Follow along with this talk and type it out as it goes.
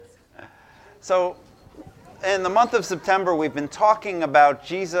So, in the month of September, we've been talking about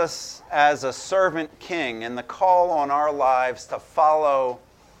Jesus as a servant king and the call on our lives to follow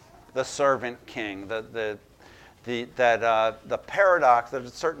the servant king. The paradox, there's a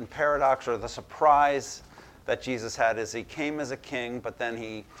certain paradox or the surprise that Jesus had is he came as a king, but then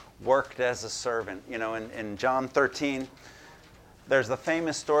he worked as a servant. You know, in John 13, there's the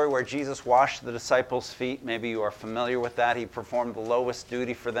famous story where Jesus washed the disciples' feet. Maybe you are familiar with that. He performed the lowest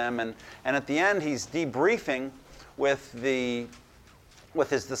duty for them. And at the end, he's debriefing with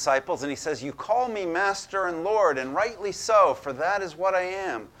his disciples, and he says, "You call me Master and Lord, and rightly so, for that is what I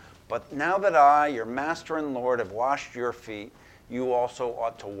am. But now that I, your Master and Lord, have washed your feet, you also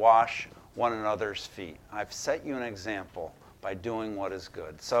ought to wash one another's feet. I've set you an example by doing what is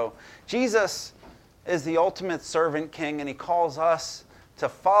good." So Jesus is the ultimate servant king, and he calls us to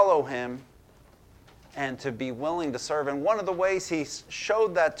follow him and to be willing to serve. And one of the ways he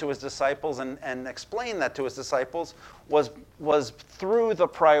showed that to his disciples and explained that to his disciples was through the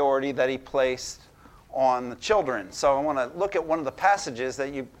priority that he placed on the children. So I want to look at one of the passages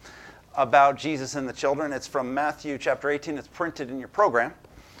about Jesus and the children. It's from Matthew chapter 18. It's printed in your program.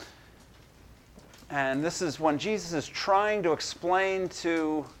 And this is when Jesus is trying to explain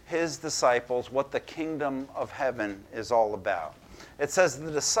to his disciples what the kingdom of heaven is all about. It says, the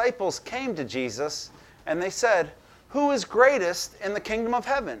disciples came to Jesus and they said, "Who is greatest in the kingdom of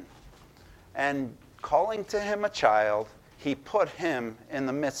heaven?" And calling to him a child, he put him in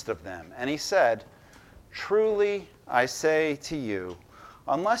the midst of them. And he said, "Truly I say to you,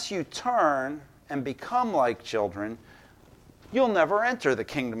 unless you turn and become like children, you'll never enter the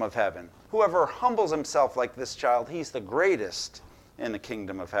kingdom of heaven. Whoever humbles himself like this child, he's the greatest in the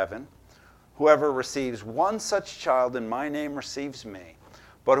kingdom of heaven. Whoever receives one such child in my name receives me.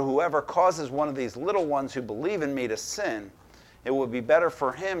 But whoever causes one of these little ones who believe in me to sin, it would be better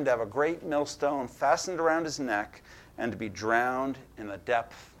for him to have a great millstone fastened around his neck and to be drowned in the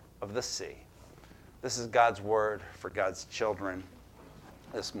depth of the sea." This is God's word for God's children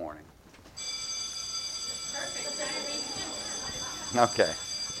this morning. Okay.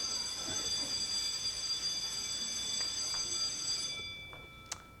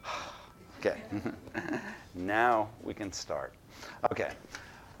 Okay. Now we can start. Okay.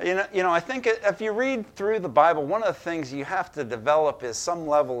 You know, I think if you read through the Bible, one of the things you have to develop is some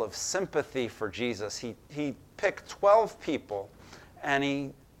level of sympathy for Jesus. He picked 12 people, and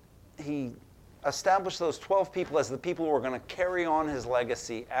he established those 12 people as the people who were going to carry on his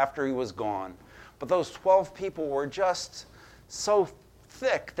legacy after he was gone. But those 12 people were just so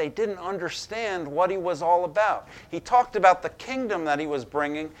thick, they didn't understand what he was all about. He talked about the kingdom that he was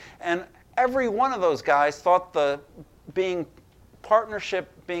bringing, and every one of those guys thought being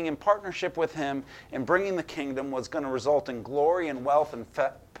in partnership with him in bringing the kingdom was going to result in glory and wealth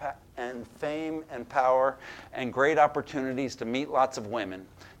and fame and power and great opportunities to meet lots of women.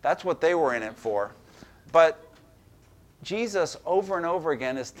 That's what they were in it for. But Jesus over and over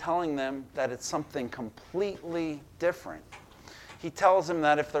again is telling them that it's something completely different. He tells them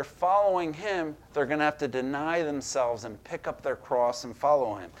that if they're following him, they're going to have to deny themselves and pick up their cross and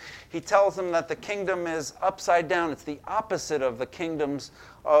follow him. He tells them that the kingdom is upside down. It's the opposite of the kingdoms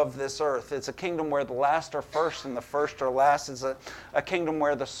of this earth. It's a kingdom where the last are first and the first are last. It's a kingdom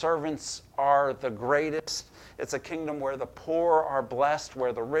where the servants are the greatest. It's a kingdom where the poor are blessed,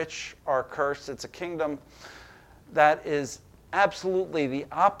 where the rich are cursed. It's a kingdom that is absolutely the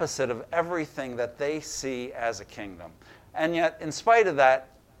opposite of everything that they see as a kingdom. And yet, in spite of that,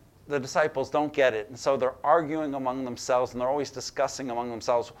 the disciples don't get it. And so they're arguing among themselves, and they're always discussing among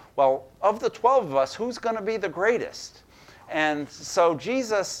themselves, well, of the 12 of us, who's going to be the greatest? And so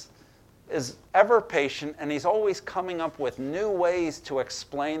Jesus is ever patient, and he's always coming up with new ways to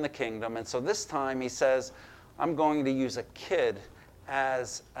explain the kingdom. And so this time he says, I'm going to use a kid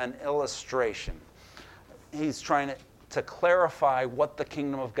as an illustration. He's trying to clarify what the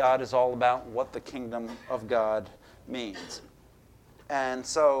kingdom of God is all about, and what the kingdom of God means. And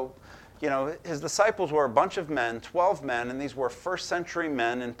so, you know, his disciples were a bunch of men, 12 men, and these were first century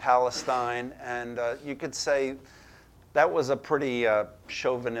men in Palestine, and you could say that was a pretty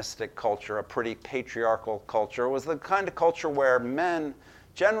chauvinistic culture, a pretty patriarchal culture. It was the kind of culture where men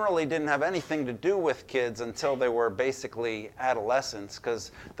generally didn't have anything to do with kids until they were basically adolescents,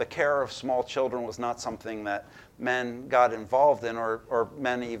 because the care of small children was not something that men got involved in or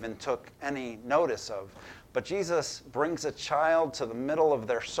men even took any notice of. But Jesus brings a child to the middle of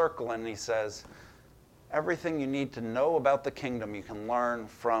their circle, and he says, everything you need to know about the kingdom you can learn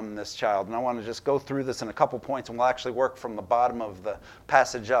from this child. And I want to just go through this in a couple points, and we'll actually work from the bottom of the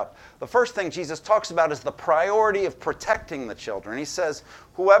passage up. The first thing Jesus talks about is the priority of protecting the children. He says,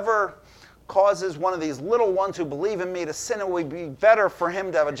 whoever causes one of these little ones who believe in me to sin, it would be better for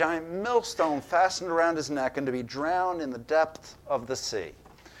him to have a giant millstone fastened around his neck and to be drowned in the depth of the sea.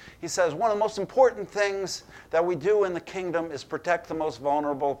 He says one of the most important things that we do in the kingdom is protect the most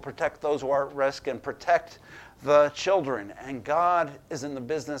vulnerable, protect those who are at risk, and protect the children. And God is in the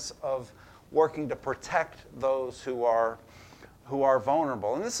business of working to protect those who are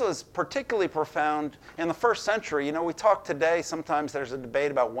vulnerable. And this was particularly profound in the first century. You know, we talk today, sometimes there's a debate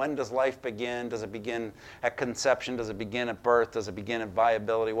about when does life begin? Does it begin at conception? Does it begin at birth? Does it begin at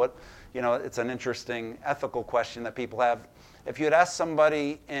viability? It's an interesting ethical question that people have. If you had asked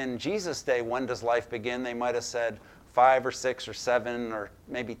somebody in Jesus' day, when does life begin? They might have said 5 or 6 or 7 or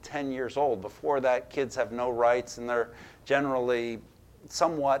maybe 10 years old. Before that, kids have no rights and they're generally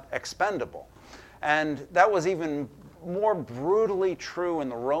somewhat expendable. And that was even more brutally true in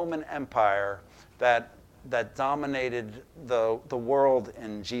the Roman Empire that dominated the world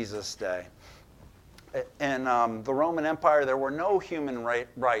in Jesus' day. In the Roman Empire, there were no human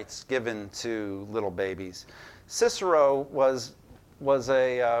rights given to little babies. Cicero was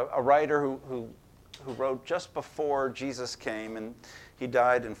a writer who wrote just before Jesus came, and he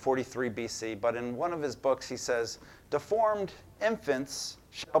died in 43 BC. But in one of his books, he says, "Deformed infants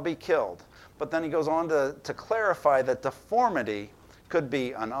shall be killed." But then he goes on to clarify that deformity could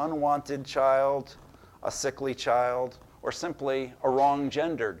be an unwanted child, a sickly child, or simply a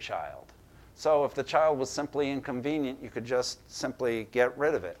wrong-gendered child. So if the child was simply inconvenient, you could just simply get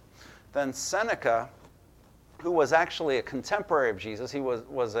rid of it. Then Seneca, who was actually a contemporary of Jesus, he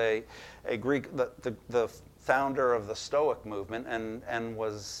was a Greek, the founder of the Stoic movement, and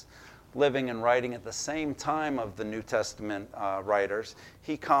was living and writing at the same time of the New Testament writers.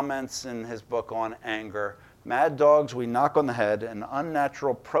 He comments in his book on anger, "Mad dogs we knock on the head, and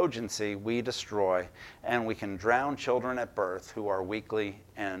unnatural progency we destroy, and we can drown children at birth who are weakly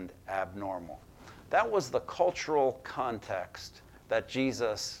and abnormal." That was the cultural context that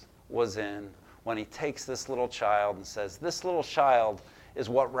Jesus was in when he takes this little child and says, this little child is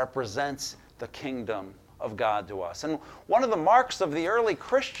what represents the kingdom of God to us. And one of the marks of the early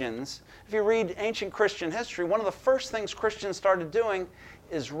Christians, if you read ancient Christian history, one of the first things Christians started doing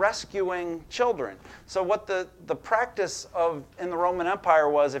is rescuing children. So what the practice in the Roman Empire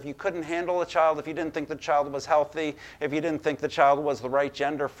was, if you couldn't handle a child, if you didn't think the child was healthy, if you didn't think the child was the right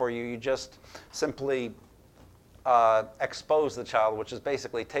gender for you, you just simply expose the child, which is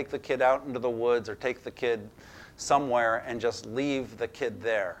basically take the kid out into the woods or take the kid somewhere and just leave the kid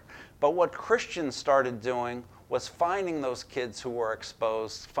there. But what Christians started doing was finding those kids who were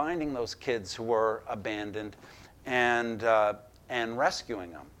exposed, finding those kids who were abandoned, and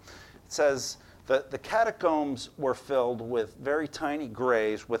rescuing them. It says that the catacombs were filled with very tiny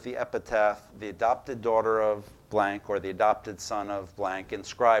graves with the epitaph, "the adopted daughter of blank" or "the adopted son of blank"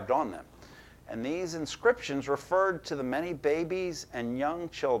 inscribed on them. And these inscriptions referred to the many babies and young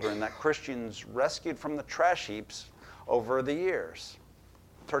children that Christians rescued from the trash heaps over the years.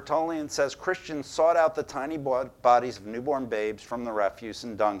 Tertullian says Christians sought out the tiny bodies of newborn babes from the refuse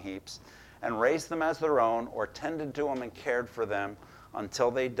and dung heaps and raised them as their own, or tended to them and cared for them until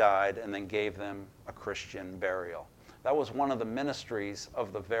they died, and then gave them a Christian burial. That was one of the ministries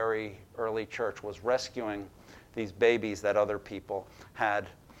of the very early church, was rescuing these babies that other people had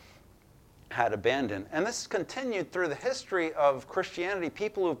abandoned. And this continued through the history of Christianity.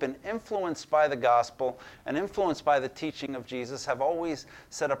 People who have been influenced by the gospel and influenced by the teaching of Jesus have always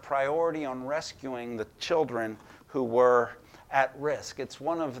set a priority on rescuing the children who were at risk. It's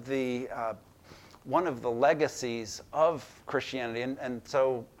one of the legacies of Christianity. And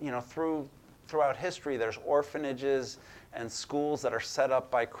so, throughout history, there's orphanages and schools that are set up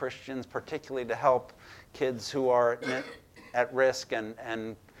by Christians, particularly to help kids who are at risk,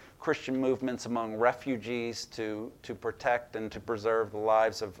 and Christian movements among refugees to protect and to preserve the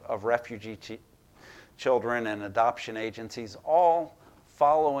lives of refugee children, and adoption agencies, all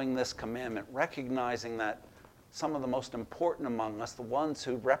following this commandment, recognizing that some of the most important among us, the ones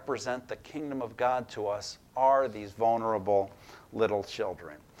who represent the kingdom of God to us, are these vulnerable little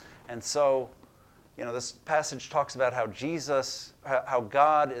children. And so, this passage talks about how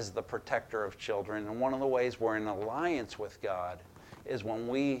God is the protector of children, and one of the ways we're in alliance with God is when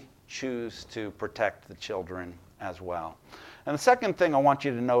we choose to protect the children as well. And the second thing I want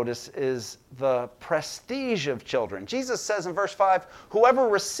you to notice is the prestige of children. Jesus says in verse 5, "Whoever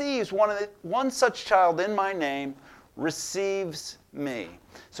receives one such child in my name receives me."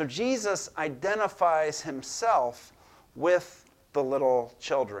 So Jesus identifies himself with the little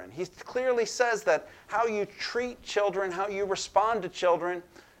children. He clearly says that how you treat children, how you respond to children,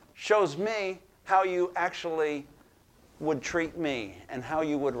 shows me how you actually would treat me and how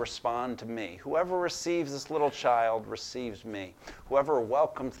you would respond to me. Whoever receives this little child receives me. Whoever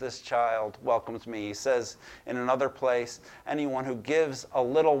welcomes this child welcomes me. He says in another place, anyone who gives a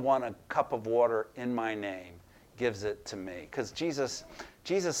little one a cup of water in my name gives it to me. Because Jesus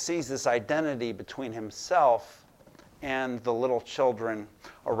sees this identity between himself and the little children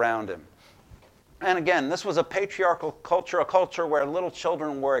around him. And again, this was a patriarchal culture, a culture where little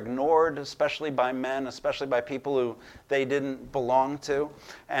children were ignored, especially by men, especially by people who they didn't belong to.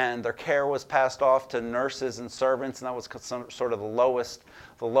 And their care was passed off to nurses and servants, and that was sort of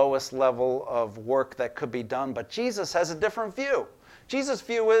the lowest level of work that could be done. But Jesus has a different view. Jesus'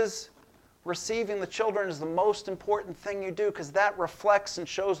 view is receiving the children is the most important thing you do, because that reflects and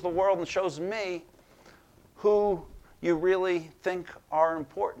shows the world and shows me who you really think are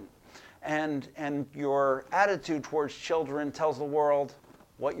important. And your attitude towards children tells the world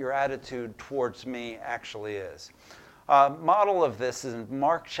what your attitude towards me actually is. Model of this is in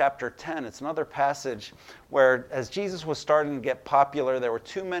Mark chapter 10. It's another passage where, as Jesus was starting to get popular, there were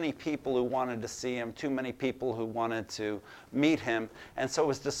too many people who wanted to see him, too many people who wanted to meet him. And so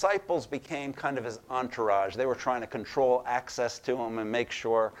his disciples became kind of his entourage. They were trying to control access to him and make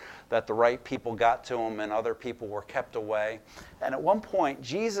sure that the right people got to him and other people were kept away. And at one point,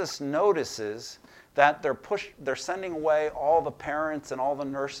 Jesus notices that they're sending away all the parents and all the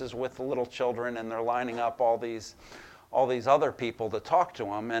nurses with the little children, and they're lining up all these other people to talk to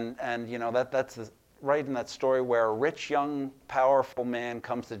him. And you know, that's right in that story where a rich, young, powerful man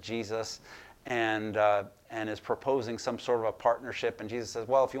comes to Jesus and is proposing some sort of a partnership. And Jesus says,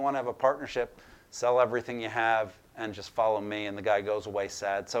 well, if you want to have a partnership, sell everything you have and just follow me. And the guy goes away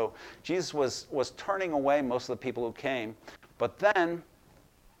sad. So Jesus was turning away most of the people who came. But then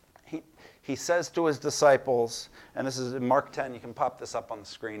he says to his disciples, and this is in Mark 10, you can pop this up on the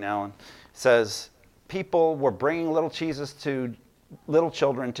screen, Alan. It says, people were bringing little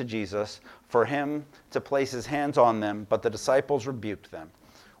children to Jesus for him to place his hands on them, but the disciples rebuked them.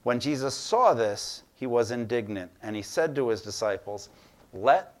 When Jesus saw this, he was indignant, and he said to his disciples,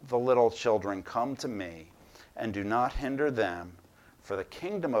 let the little children come to me, and do not hinder them, for the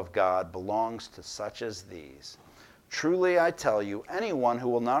kingdom of God belongs to such as these. Truly I tell you, anyone who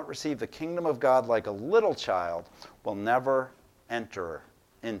will not receive the kingdom of God like a little child will never enter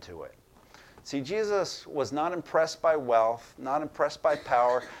into it. See, Jesus was not impressed by wealth, not impressed by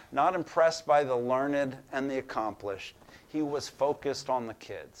power, not impressed by the learned and the accomplished. He was focused on the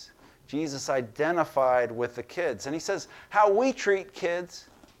kids. Jesus identified with the kids. And he says, how we treat kids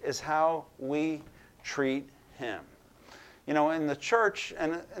is how we treat him. You know, in the church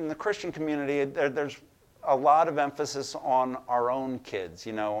and in the Christian community, there's a lot of emphasis on our own kids,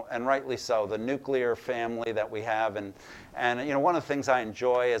 you know, and rightly so, the nuclear family that we have. And you know, one of the things I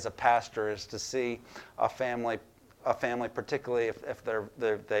enjoy as a pastor is to see a family, particularly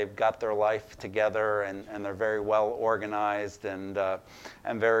if they've got their life together and they're very well organized and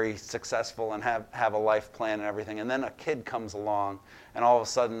very successful and have a life plan and everything. And then a kid comes along, and all of a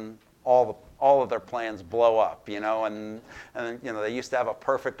sudden, all of their plans blow up, you know, and you know, they used to have a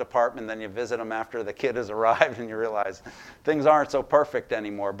perfect apartment, then you visit them after the kid has arrived and you realize things aren't so perfect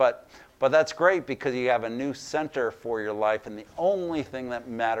anymore. But that's great, because you have a new center for your life, and the only thing that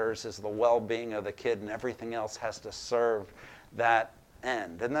matters is the well-being of the kid, and everything else has to serve that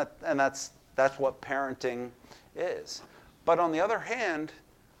end. And that's what parenting is. But on the other hand,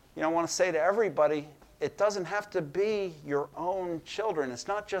 you know, I want to say to everybody, it doesn't have to be your own children. It's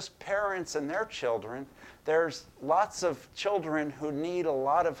not just parents and their children. There's lots of children who need a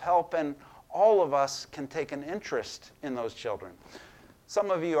lot of help, and all of us can take an interest in those children. Some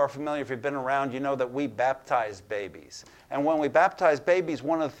of you are familiar, if you've been around, you know that we baptize babies. And when we baptize babies,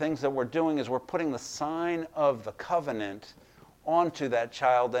 one of the things that we're doing is we're putting the sign of the covenant onto that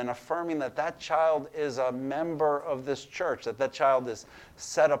child and affirming that that child is a member of this church, that child is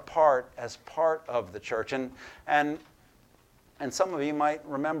set apart as part of the church. And some of you might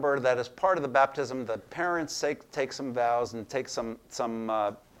remember that as part of the baptism, the parents take some vows and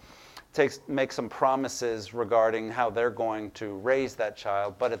make some promises regarding how they're going to raise that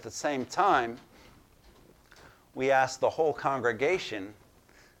child. But at the same time, we ask the whole congregation,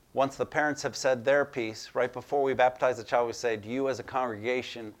 once the parents have said their piece, right before we baptize the child, we say, do you as a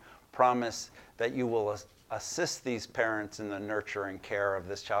congregation promise that you will assist these parents in the nurture and care of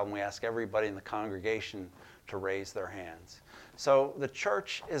this child? And we ask everybody in the congregation to raise their hands. So the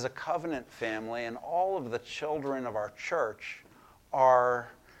church is a covenant family, and all of the children of our church are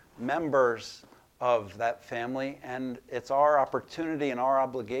members of that family, and it's our opportunity and our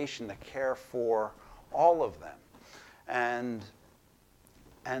obligation to care for all of them. And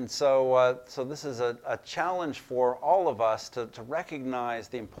And so this is a challenge for all of us to recognize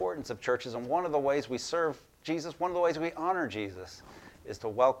the importance of churches. And one of the ways we serve Jesus, one of the ways we honor Jesus, is to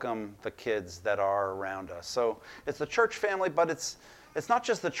welcome the kids that are around us. So it's the church family, but it's not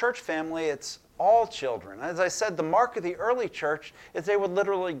just the church family, it's all children. As I said, the mark of the early church is they would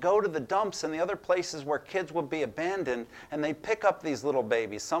literally go to the dumps and the other places where kids would be abandoned, and they'd pick up these little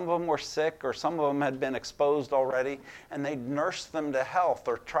babies. Some of them were sick, or some of them had been exposed already, and they'd nurse them to health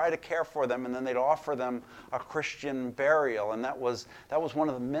or try to care for them, and then they'd offer them a Christian burial. And that was one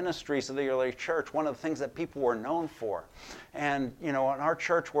of the ministries of the early church, one of the things that people were known for. And, in our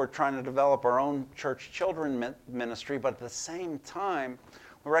church, we're trying to develop our own church children ministry, but at the same time,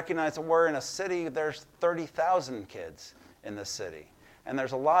 we recognize that we're in a city, there's 30,000 kids in the city. And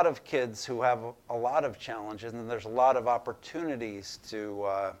there's a lot of kids who have a lot of challenges, and there's a lot of opportunities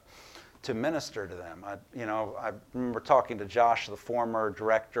to minister to them. I remember talking to Josh, the former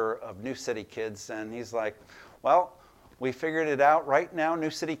director of New City Kids, and he's like, well, we figured it out. Right now,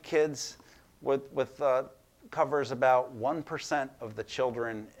 New City Kids covers about 1% of the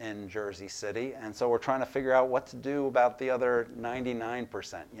children in Jersey City, and so we're trying to figure out what to do about the other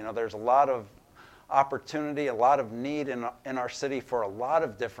 99%. There's a lot of opportunity, a lot of need in our city for a lot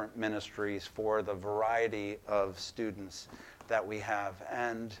of different ministries for the variety of students that we have.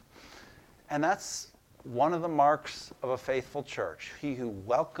 And that's one of the marks of a faithful church. He who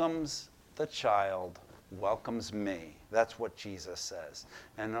welcomes the child welcomes me. That's what Jesus says.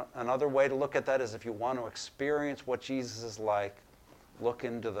 And another way to look at that is if you want to experience what Jesus is like, look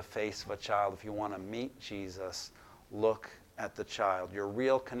into the face of a child. If you want to meet Jesus, look at the child. Your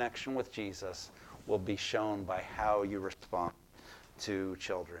real connection with Jesus will be shown by how you respond to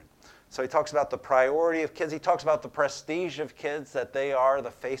children. So he talks about the priority of kids. He talks about the prestige of kids, that they are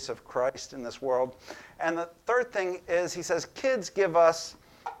the face of Christ in this world. And the third thing is he says kids give us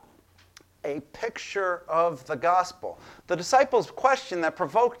a picture of the gospel. The disciples' question that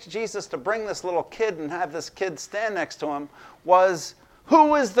provoked Jesus to bring this little kid and have this kid stand next to him was,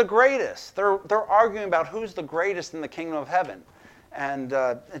 who is the greatest? They're arguing about who's the greatest in the kingdom of heaven. And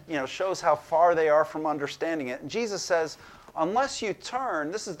it shows how far they are from understanding it. And Jesus says, unless you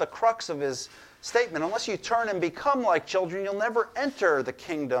turn, this is the crux of his statement, unless you turn and become like children, you'll never enter the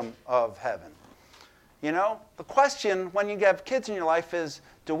kingdom of heaven. The question when you have kids in your life is,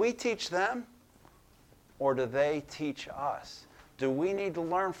 do we teach them or do they teach us? Do we need to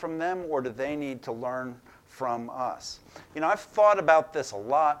learn from them or do they need to learn from us? I've thought about this a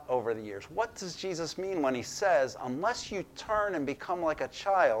lot over the years. What does Jesus mean when he says, unless you turn and become like a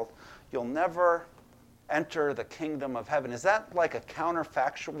child, you'll never enter the kingdom of heaven? Is that like a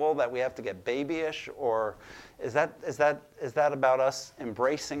counterfactual that we have to get babyish, or is that about us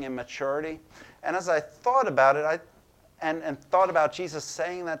embracing immaturity? And as I thought about it, and thought about Jesus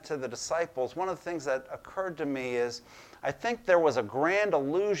saying that to the disciples, one of the things that occurred to me is I think there was a grand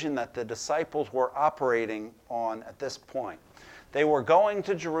illusion that the disciples were operating on at this point. They were going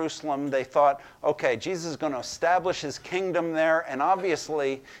to Jerusalem. They thought, okay, Jesus is going to establish his kingdom there, and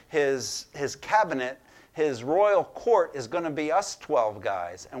obviously his cabinet, his royal court is going to be us 12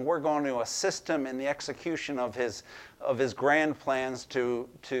 guys, and we're going to assist him in the execution of his grand plans to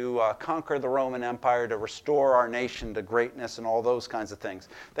conquer the Roman Empire, to restore our nation to greatness and all those kinds of things.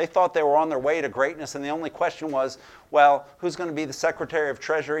 They thought they were on their way to greatness, and the only question was, well, who's going to be the Secretary of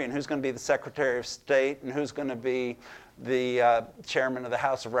Treasury, and who's going to be the Secretary of State, and who's going to be the chairman of the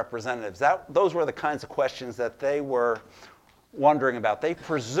House of Representatives? Those were the kinds of questions that they were wondering about. They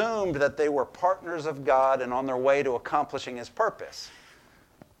presumed that they were partners of God and on their way to accomplishing his purpose.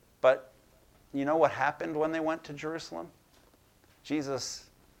 But you know what happened when they went to Jerusalem? Jesus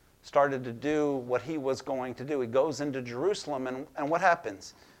started to do what he was going to do. He goes into Jerusalem, and what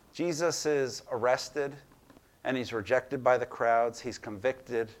happens? Jesus is arrested, and he's rejected by the crowds. He's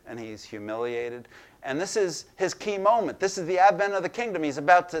convicted, and he's humiliated. And this is his key moment. This is the advent of the kingdom. He's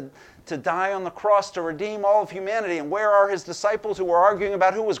about to die on the cross to redeem all of humanity. And where are his disciples who were arguing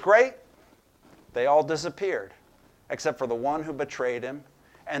about who was great? They all disappeared, except for the one who betrayed him,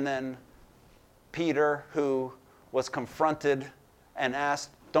 and then Peter, who was confronted and asked,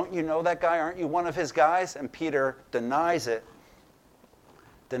 don't you know that guy? Aren't you one of his guys? And Peter denies it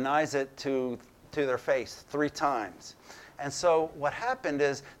to their face 3 times. And so what happened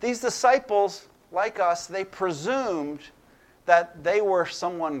is these disciples, like us, they presumed that they were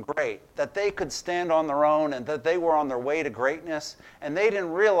someone great, that they could stand on their own and that they were on their way to greatness, and they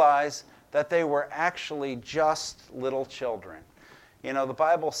didn't realize that they were actually just little children. The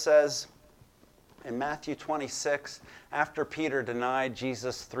Bible says in Matthew 26, after Peter denied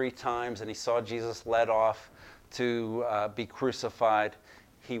Jesus 3 times and he saw Jesus led off to be crucified,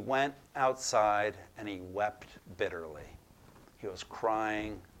 he went outside and he wept bitterly. He was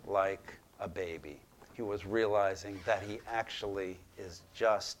crying like a baby. He was realizing that he actually is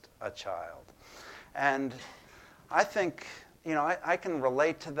just a child. And I think, I can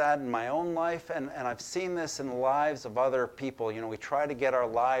relate to that in my own life, and I've seen this in the lives of other people. We try to get our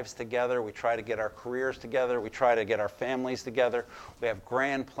lives together. We try to get our careers together. We try to get our families together. We have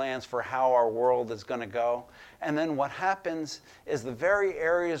grand plans for how our world is going to go. And then what happens is the very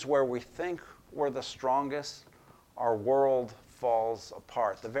areas where we think we're the strongest, our world falls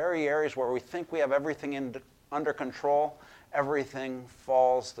apart. The very areas where we think we have everything under control, everything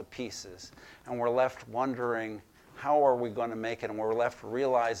falls to pieces. And we're left wondering, how are we going to make it? And we're left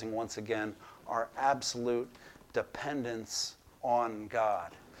realizing once again our absolute dependence on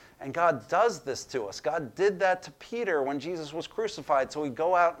God. And God does this to us. God did that to Peter when Jesus was crucified. So he'd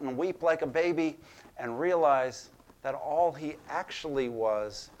go out and weep like a baby and realize that all he actually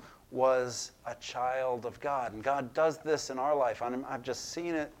was a child of God. And God does this in our life. I've just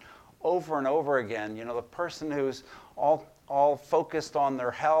seen it over and over again. The person who's all focused on their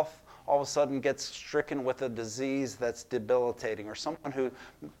health all of a sudden gets stricken with a disease that's debilitating, or someone who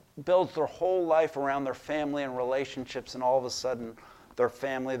builds their whole life around their family and relationships, and all of a sudden their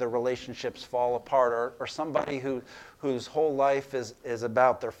family, their relationships fall apart, or somebody whose whole life is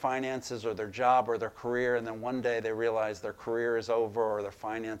about their finances or their job or their career, and then one day they realize their career is over or their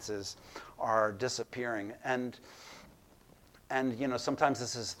finances are disappearing. And sometimes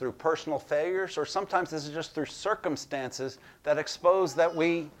this is through personal failures, or sometimes this is just through circumstances that expose that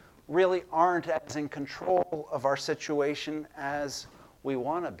we really aren't as in control of our situation as we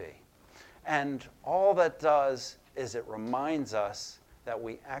want to be. And all that does is it reminds us that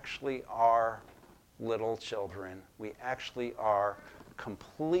we actually are little children. We actually are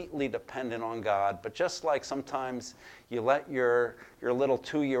completely dependent on God. But just like sometimes you let your little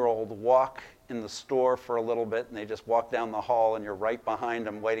 2-year-old walk in the store for a little bit and they just walk down the hall and you're right behind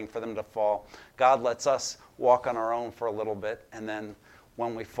them waiting for them to fall, God lets us walk on our own for a little bit, and then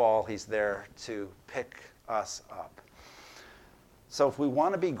when we fall, he's there to pick us up. So if we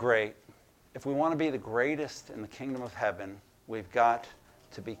want to be great, if we want to be the greatest in the kingdom of heaven, we've got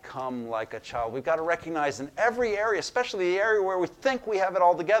to become like a child. We've got to recognize in every area, especially the area where we think we have it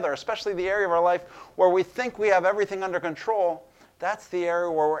all together, especially the area of our life where we think we have everything under control, that's the area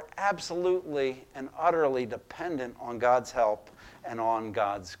where we're absolutely and utterly dependent on God's help and on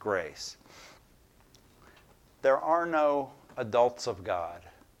God's grace. There are no adults of God.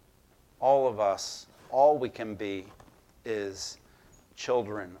 All of us, all we can be is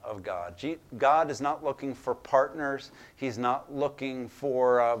children of God. God is not looking for partners. He's not looking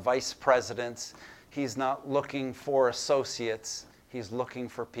for vice presidents. He's not looking for associates. He's looking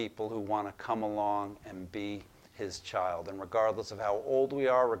for people who want to come along and be his child. And regardless of how old we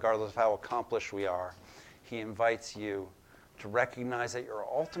are, regardless of how accomplished we are, he invites you to recognize that your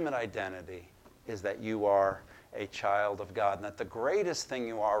ultimate identity is that you are a child of God, and that the greatest thing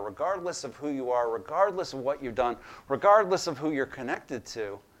you are, regardless of who you are, regardless of what you've done, regardless of who you're connected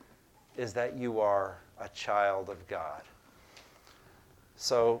to, is that you are a child of God.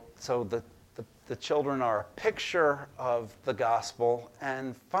 So the children are a picture of the gospel,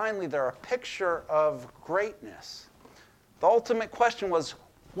 and finally they're a picture of greatness. The ultimate question was,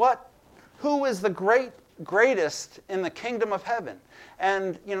 who is the greatest in the kingdom of heaven?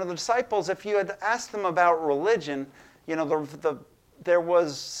 And the disciples, if you had asked them about religion,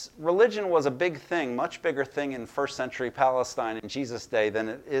 religion was a big thing, much bigger thing in first century Palestine in Jesus' day than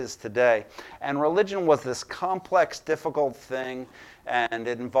it is today. And religion was this complex, difficult thing, and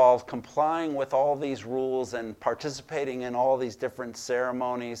it involved complying with all these rules and participating in all these different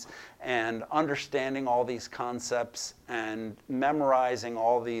ceremonies and understanding all these concepts and memorizing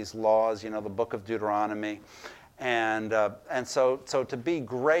all these laws, the book of Deuteronomy. And so to be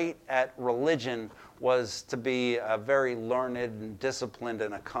great at religion was to be a very learned and disciplined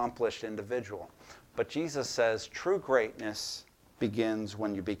and accomplished individual. But Jesus says true greatness begins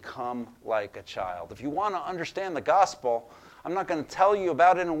when you become like a child. If you want to understand the gospel, I'm not going to tell you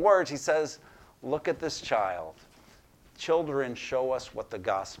about it in words. He says, look at this child. Children show us what the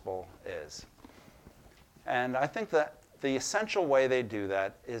gospel is. And I think that the essential way they do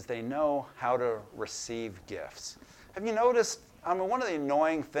that is they know how to receive gifts. Have you noticed, one of the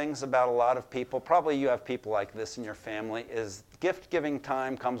annoying things about a lot of people, probably you have people like this in your family, is gift-giving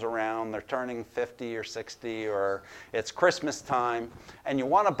time comes around, they're turning 50 or 60, or it's Christmas time, and you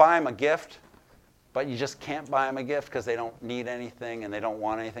want to buy them a gift, but you just can't buy them a gift because they don't need anything and they don't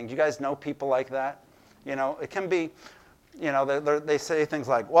want anything. Do you guys know people like that? It can be, they say things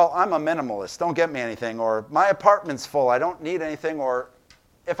like, well, I'm a minimalist, don't get me anything, or my apartment's full, I don't need anything, or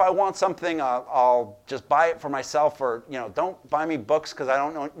if I want something, I'll just buy it for myself, or don't buy me books because I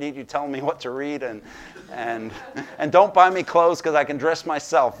don't need you telling me what to read, and don't buy me clothes because I can dress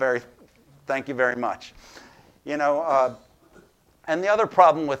myself. Thank you very much. And the other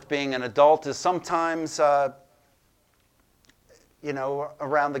problem with being an adult is sometimes, around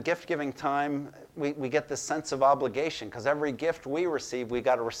the gift-giving time, we get this sense of obligation because every gift we receive, we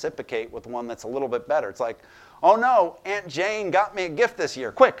got to reciprocate with one that's a little bit better. It's like, oh no, Aunt Jane got me a gift this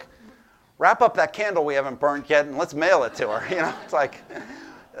year. Quick, wrap up that candle we haven't burnt yet and let's mail it to her. It's like,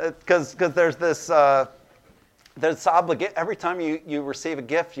 because there's this obligation. Every time you receive a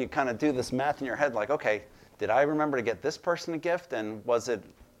gift, you kind of do this math in your head, like, okay, did I remember to get this person a gift, and was it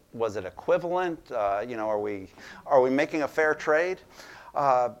equivalent? Are we making a fair trade?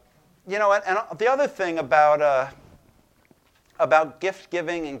 And the other thing about gift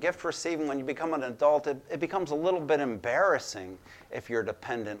giving and gift receiving when you become an adult, it becomes a little bit embarrassing if you're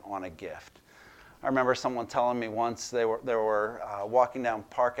dependent on a gift. I remember someone telling me once they were walking down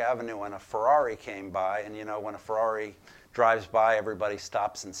Park Avenue and a Ferrari came by, and when a Ferrari drives by, everybody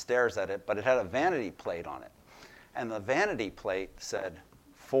stops and stares at it, but it had a vanity plate on it. And the vanity plate said,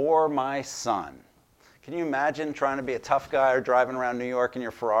 "For my son." Can you imagine trying to be a tough guy or driving around New York in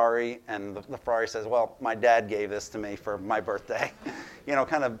your Ferrari, and the Ferrari says, "Well, my dad gave this to me for my birthday."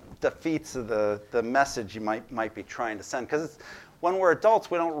 Kind of defeats the message you might be trying to send. Because when we're adults,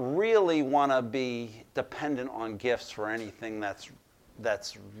 we don't really want to be dependent on gifts for anything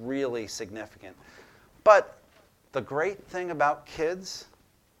that's really significant. But the great thing about kids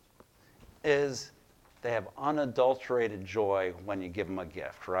is they have unadulterated joy when you give them a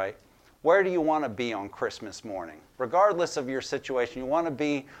gift, right? Where do you want to be on Christmas morning? Regardless of your situation, you want to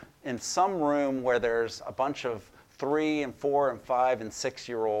be in some room where there's a bunch of 3 and 4 and 5 and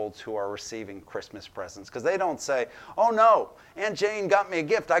 6-year-olds who are receiving Christmas presents. Because they don't say, "Oh no, Aunt Jane got me a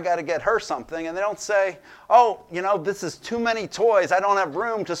gift, I got to get her something." And they don't say, "Oh, this is too many toys, I don't have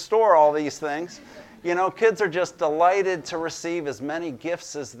room to store all these things." Kids are just delighted to receive as many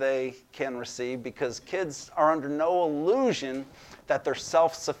gifts as they can receive, because kids are under no illusion that they're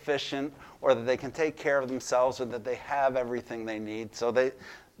self-sufficient or that they can take care of themselves or that they have everything they need. So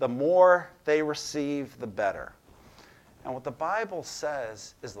the more they receive, the better. And what the Bible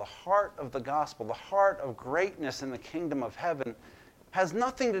says is the heart of the gospel, the heart of greatness in the kingdom of heaven, has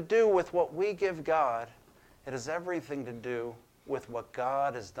nothing to do with what we give God. It has everything to do with what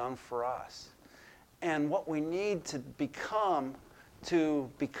God has done for us. And what we need to become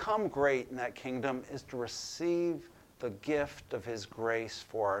great in that kingdom is to receive the gift of His grace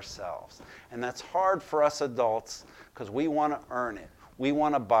for ourselves. And that's hard for us adults because we want to earn it. We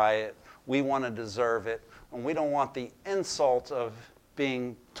want to buy it. We want to deserve it. And we don't want the insult of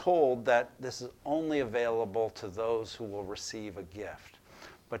being told that this is only available to those who will receive a gift.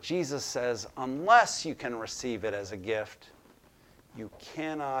 But Jesus says, unless you can receive it as a gift, you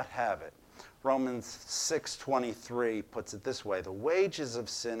cannot have it. Romans 6:23 puts it this way: the wages of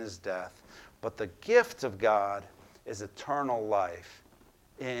sin is death, but the gift of God is eternal life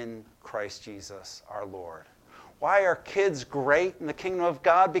in Christ Jesus our Lord. Why are kids great in the kingdom of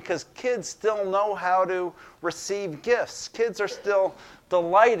God? Because kids still know how to receive gifts. Kids are still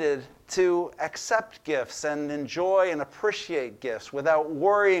delighted to accept gifts and enjoy and appreciate gifts without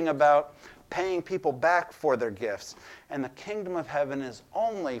worrying about paying people back for their gifts. And the kingdom of heaven is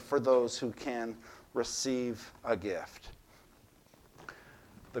only for those who can receive a gift.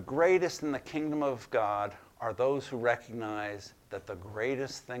 The greatest in the kingdom of God are those who recognize that the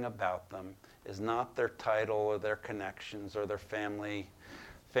greatest thing about them is not their title or their connections or their family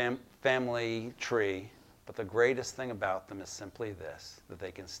tree, but the greatest thing about them is simply this: that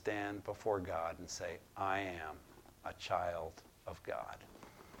they can stand before God and say, "I am a child of God."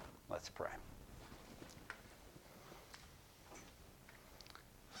 Let's pray.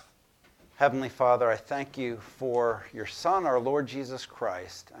 Heavenly Father, I thank you for your Son, our Lord Jesus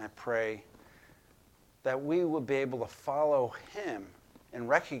Christ. I pray that we will be able to follow him in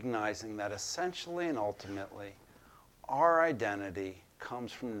recognizing that essentially and ultimately our identity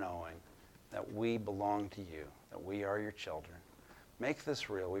comes from knowing that we belong to you, that we are your children. Make this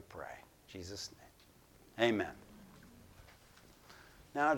real, we pray. In Jesus' name, amen.